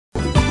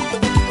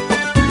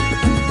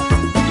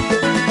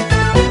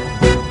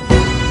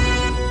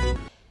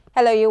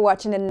Hello, you're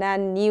watching the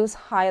NAN News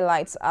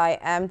Highlights. I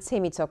am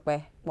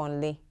Temitope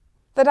Monley.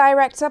 The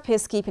Director of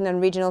Peacekeeping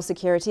and Regional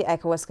Security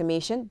ECOWAS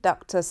Commission,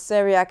 Dr.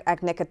 Siriak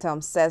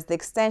Agnekatom, says the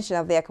extension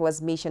of the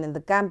ECOWAS Mission in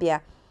the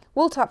Gambia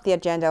will top the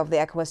agenda of the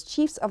ECOWAS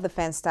Chiefs of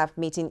Defense Staff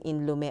meeting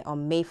in Lome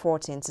on May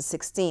 14 to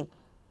 16.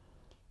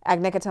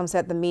 Agnekatom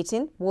said the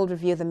meeting will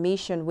review the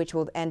mission, which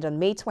will end on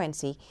May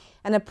 20,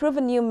 and approve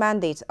a new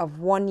mandate of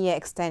one-year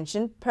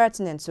extension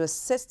pertinent to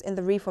assist in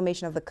the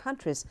reformation of the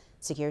country's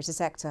security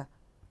sector.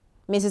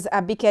 Mrs.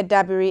 Abike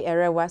Dabiri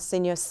Erewa,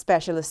 Senior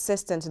Special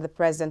Assistant to the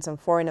President on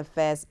Foreign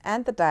Affairs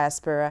and the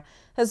Diaspora,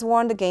 has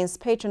warned against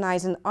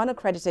patronizing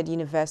unaccredited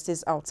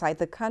universities outside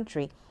the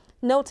country,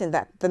 noting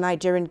that the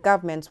Nigerian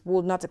government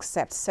will not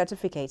accept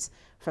certificates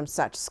from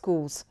such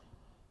schools.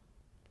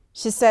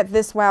 She said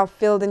this while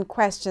fielding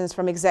questions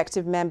from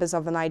executive members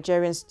of the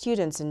Nigerian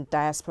Students in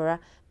Diaspora,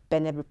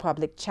 Benin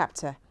Republic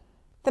chapter.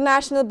 The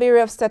National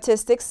Bureau of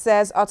Statistics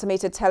says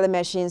automated teller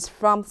machines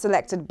from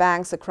selected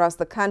banks across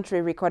the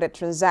country recorded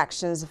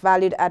transactions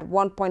valued at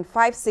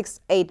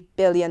 1.568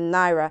 billion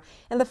naira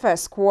in the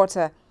first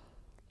quarter.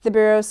 The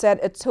Bureau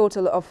said a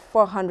total of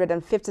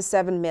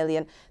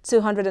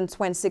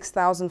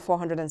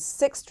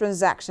 457,226,406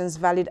 transactions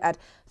valued at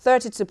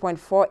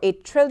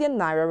 32.48 trillion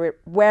naira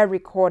were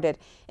recorded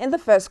in the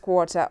first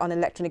quarter on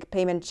electronic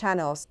payment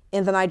channels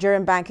in the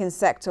Nigerian banking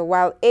sector,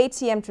 while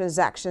ATM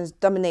transactions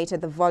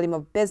dominated the volume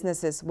of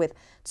businesses with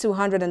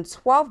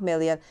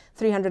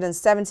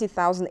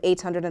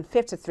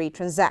 212,370,853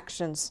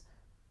 transactions.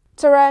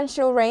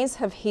 Torrential rains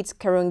have hit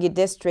Karongi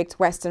District,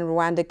 western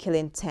Rwanda,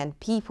 killing 10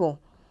 people.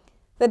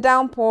 The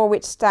downpour,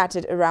 which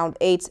started around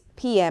 8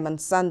 p.m. on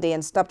Sunday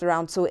and stopped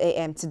around 2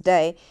 a.m.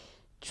 today,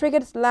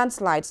 triggered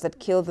landslides that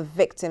killed the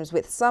victims,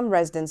 with some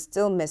residents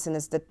still missing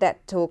as the death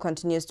toll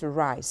continues to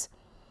rise.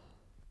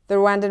 The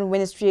Rwandan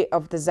Ministry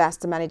of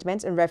Disaster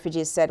Management and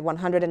Refugees said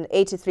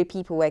 183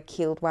 people were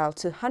killed while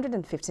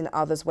 215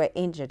 others were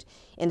injured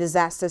in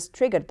disasters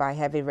triggered by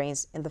heavy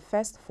rains in the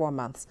first 4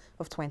 months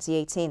of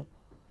 2018.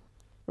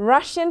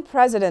 Russian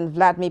President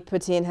Vladimir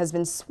Putin has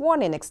been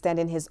sworn in,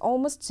 extending his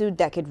almost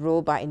two-decade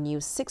rule by a new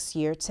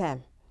 6-year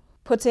term.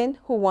 Putin,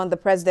 who won the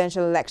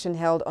presidential election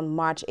held on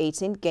March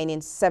 18,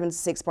 gaining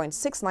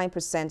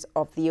 76.69%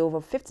 of the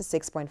over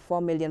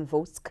 56.4 million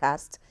votes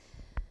cast,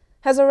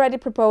 has already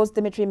proposed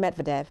Dmitry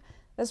Medvedev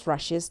as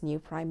Russia's new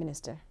prime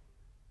minister.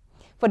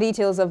 For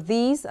details of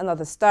these and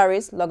other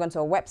stories, log on to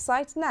our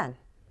website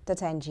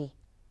nan.ng.